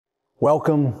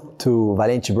Welcome to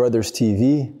Valente Brothers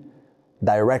TV,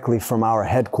 directly from our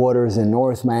headquarters in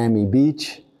North Miami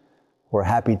Beach. We're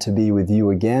happy to be with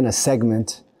you again, a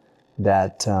segment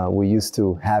that we used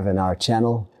to have in our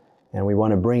channel, and we want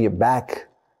to bring it back,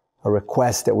 a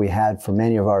request that we had from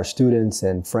many of our students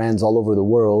and friends all over the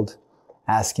world,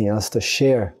 asking us to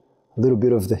share a little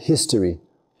bit of the history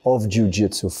of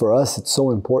Jiu-Jitsu. For us, it's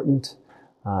so important.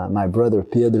 My brother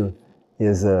Pedro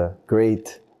is a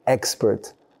great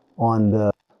expert on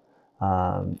the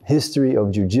history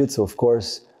of Jiu-Jitsu. Of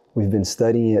course, we've been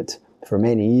studying it for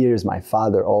many years. My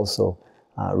father also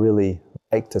really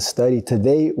liked to study.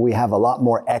 Today, we have a lot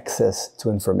more access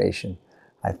to information.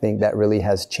 I think that really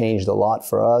has changed a lot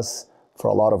for us, for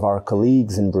a lot of our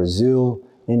colleagues in Brazil,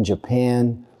 in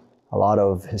Japan, a lot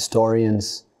of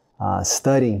historians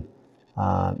studying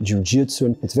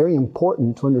Jiu-Jitsu. It's very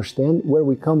important to understand where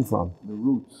we come from. The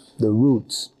roots. The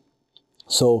roots.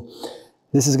 So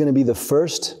this is going to be the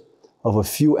first of a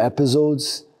few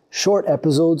episodes, short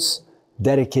episodes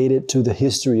dedicated to the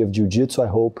history of Jiu-Jitsu. I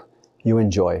hope you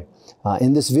enjoy.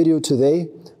 In this video today,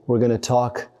 we're going to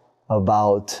talk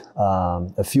about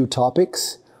a few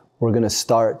topics. We're going to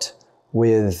start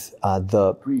with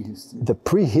the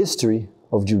prehistory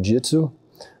of Jiu-Jitsu.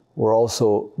 We're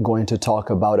also going to talk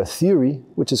about a theory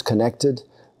which is connected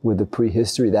with the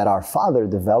prehistory that our father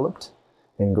developed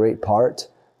in great part,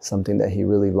 something that he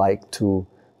really liked to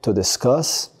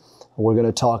discuss. We're going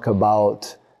to talk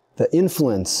about the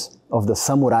influence of the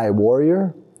samurai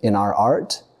warrior in our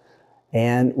art,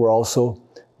 and we're also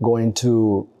going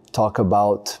to talk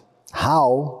about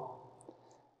how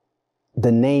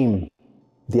the name,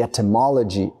 the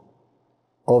etymology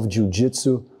of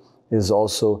Jiu-Jitsu is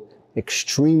also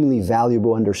extremely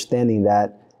valuable. Understanding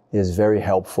that is very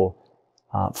helpful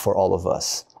for all of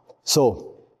us.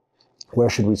 So, where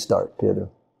should we start, Pedro?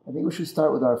 I think we should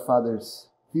start with our father's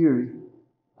theory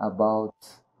about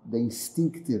the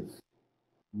instinctive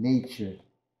nature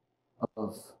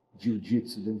of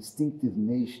Jiu-Jitsu, the instinctive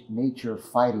nature of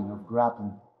fighting, of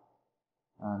grappling.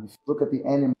 If you look at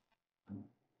the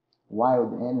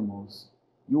wild animals,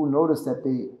 you will notice that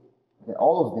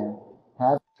all of them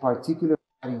have a particular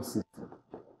fighting system,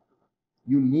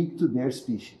 unique to their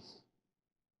species.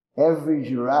 Every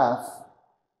giraffe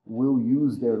will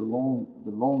use the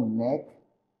long neck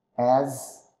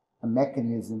as a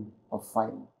mechanism of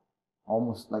fighting,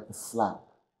 almost like a slap.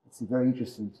 It's very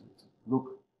interesting to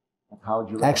look at how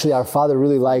giraffes... Actually, our father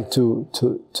really liked to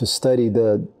study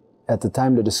at the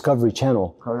time, the Discovery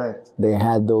Channel. Correct. They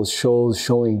had those shows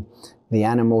showing the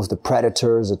animals, the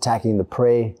predators attacking the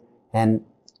prey. And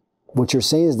what you're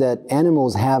saying is that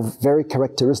animals have very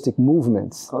characteristic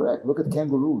movements. Correct. Look at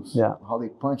kangaroos, how they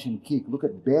punch and kick. Look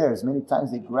at bears. Many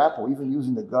times they grapple, even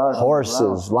using the guard.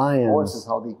 Horses, lions. Horses,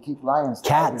 how they kick lions.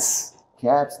 Cats.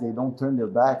 Cats, they don't turn their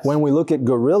backs. When we look at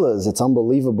gorillas, it's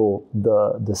unbelievable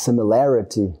the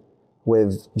similarity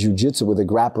with Jiu-Jitsu, with the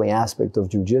grappling aspect of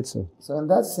Jiu-Jitsu. So in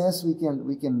that sense, we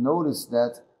can notice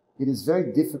that it is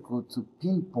very difficult to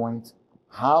pinpoint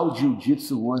how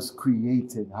Jiu-Jitsu was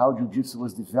created, how Jiu-Jitsu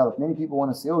was developed. Many people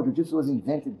want to say, oh, Jiu-Jitsu was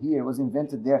invented here, it was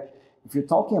invented there. If you're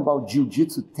talking about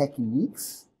Jiu-Jitsu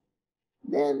techniques,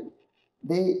 then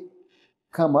they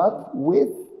come up with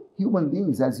human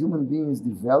beings. As human beings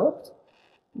developed,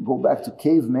 go back to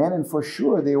cavemen, and for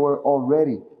sure they were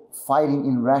already fighting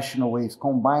in rational ways,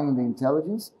 combining the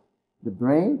intelligence, the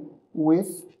brain,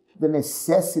 with the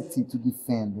necessity to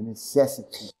defend, the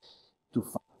necessity to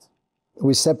fight.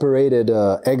 We separated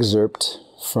an excerpt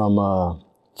from a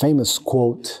famous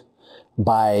quote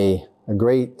by a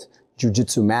great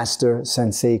Jiu-Jitsu master,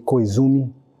 Sensei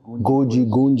Koizumi,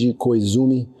 Gunji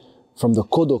Koizumi, from the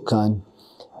Kodokan.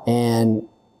 And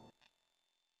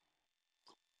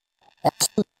as to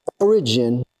the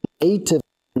origin, native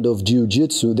of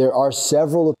Jiu-Jitsu, there are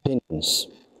several opinions,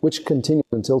 which continue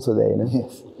until today. No?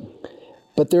 Yes.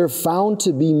 But they're found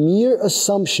to be mere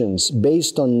assumptions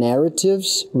based on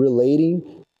narratives relating to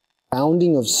the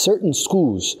founding of certain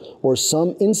schools or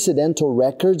some incidental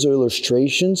records or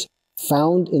illustrations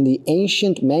found in the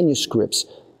ancient manuscripts,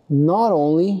 not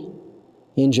only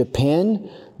in Japan,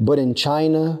 but in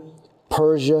China,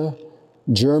 Persia,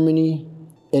 Germany,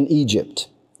 and Egypt.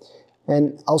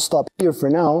 And I'll stop here for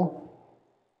now.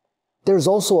 There's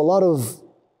also a lot of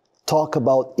talk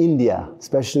about India,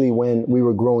 especially when we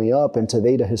were growing up, and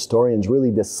today the historians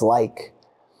really dislike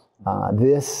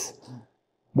this.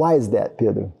 Why is that,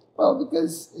 Pedro? Well,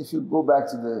 because if you go back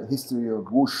to the history of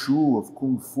Wushu, of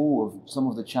Kung Fu, of some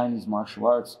of the Chinese martial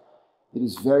arts, it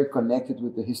is very connected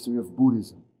with the history of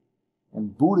Buddhism.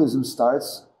 And Buddhism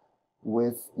starts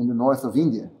in the north of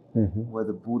India, where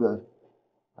the Buddha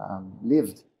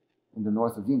lived. in the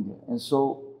north of India. And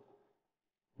so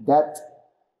that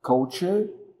culture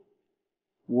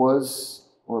was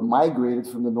or migrated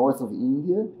from the north of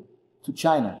India to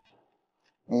China.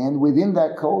 And within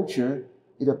that culture,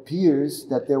 it appears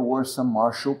that there were some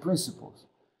martial principles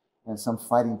and some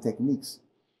fighting techniques.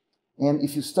 And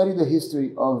if you study the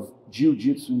history of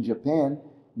jiu-jitsu in Japan,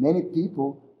 many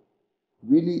people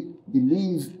really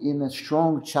believe in a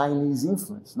strong Chinese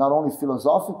influence, not only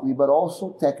philosophically, but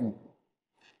also technically.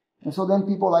 And so then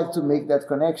people like to make that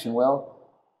connection. Well,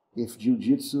 if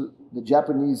jiu-jitsu, the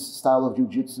Japanese style of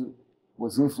jiu-jitsu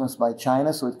was influenced by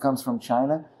China, so it comes from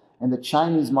China, and the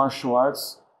Chinese martial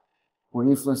arts were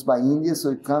influenced by India, so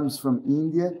it comes from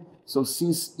India. So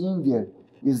since India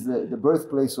is the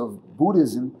birthplace of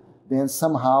Buddhism, then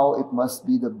somehow it must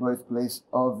be the birthplace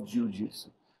of jiu-jitsu.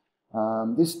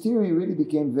 This theory really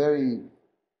became very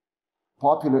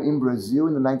popular in Brazil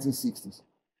in the 1960s.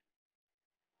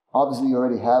 Obviously, you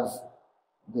already have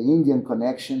the Indian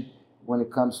connection when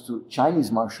it comes to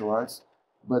Chinese martial arts,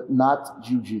 but not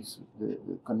jiu-jitsu. The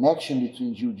connection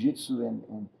between jiu-jitsu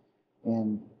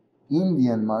and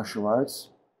Indian martial arts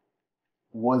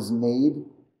was made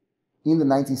in the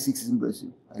 1960s in Brazil.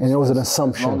 And it was an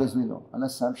assumption. As long as we know. An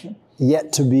assumption.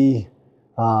 Yet to be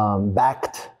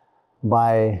backed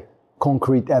by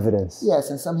concrete evidence. Yes,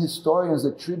 and some historians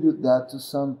attribute that to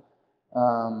some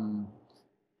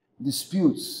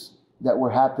disputes that were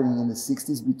happening in the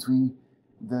 60s between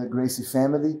the Gracie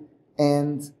family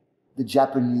and the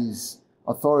Japanese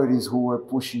authorities who were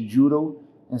pushing judo.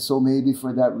 And so maybe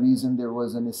for that reason there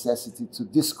was a necessity to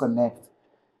disconnect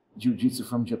jiu-jitsu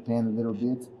from Japan a little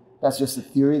bit. That's just a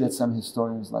theory that some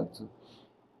historians like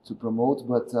to promote.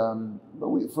 But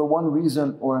for one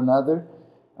reason or another,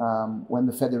 when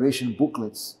the federation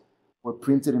booklets were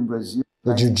printed in Brazil,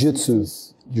 the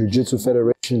Jiu-Jitsu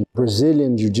Federation,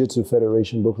 Brazilian Jiu-Jitsu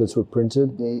Federation booklets were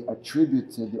printed. They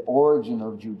attributed the origin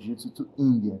of Jiu-Jitsu to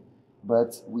India,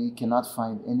 but we cannot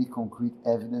find any concrete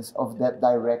evidence of that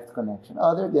direct connection,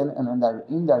 other than an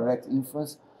indirect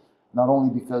influence, not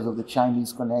only because of the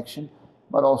Chinese connection,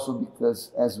 but also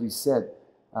because, as we said,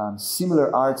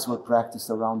 similar arts were practiced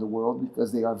around the world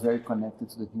because they are very connected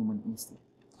to the human instinct.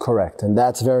 Correct, and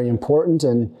that's very important.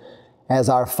 And as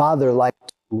our father liked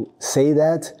to say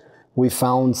that, we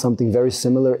found something very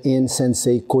similar in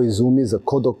Sensei Koizumi's, a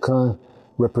Kodokan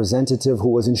representative who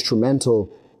was instrumental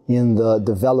in the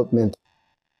development.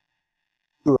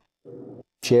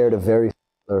 Shared a very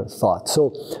similar thought.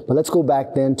 So, but let's go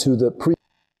back then to the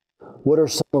what are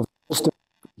some of the most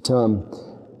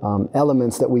important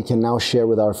elements that we can now share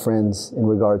with our friends in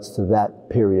regards to that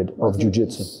period of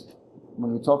Jiu-Jitsu?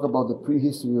 When we talk about the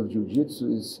prehistory of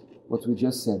Jiu-Jitsu is what we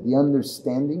just said, the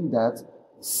understanding that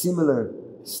similar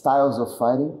styles of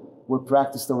fighting were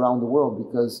practiced around the world,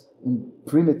 because in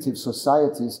primitive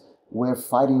societies where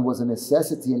fighting was a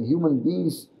necessity and human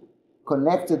beings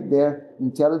connected their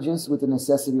intelligence with the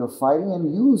necessity of fighting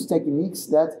and used techniques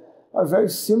that are very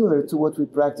similar to what we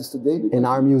practice today. In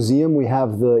our museum, we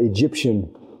have the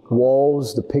Egyptian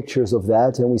walls, the pictures of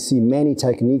that, and we see many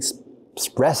techniques,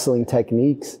 wrestling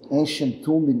techniques. Ancient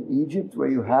tomb in Egypt where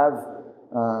you have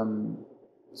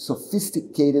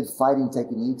sophisticated fighting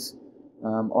techniques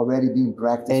already being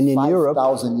practiced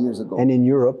 5,000 years ago. And in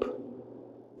Europe,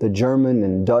 the German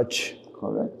and Dutch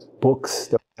books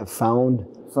that we have found.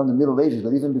 From the Middle Ages,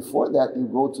 but even before that, you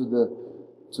go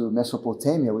to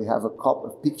Mesopotamia. We have a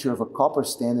picture of a copper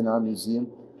stand in our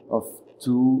museum of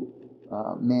two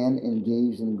men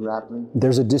engaged in grappling.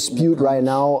 There's a dispute right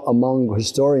now among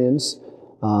historians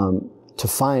to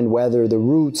find whether the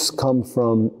roots come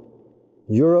from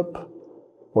Europe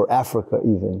or Africa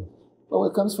even. Well,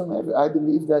 it comes from I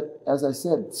believe that, as I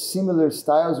said, similar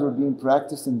styles were being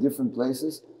practiced in different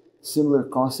places, similar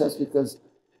concepts, because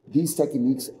these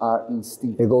techniques are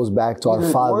instinctive. It goes back to our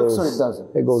fathers. It works or it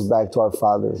doesn't. It goes back to our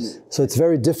fathers. Yeah. So it's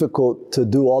very difficult to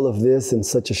do all of this in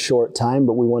such a short time,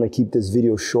 but we want to keep this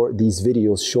video short, these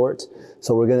videos short.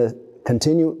 So we're going to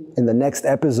continue in the next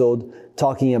episode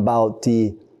talking about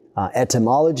the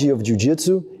etymology of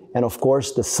Jiu-Jitsu and, of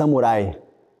course, the samurai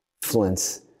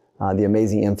influence, the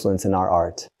amazing influence in our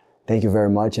art. Thank you very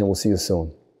much, and we'll see you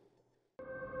soon.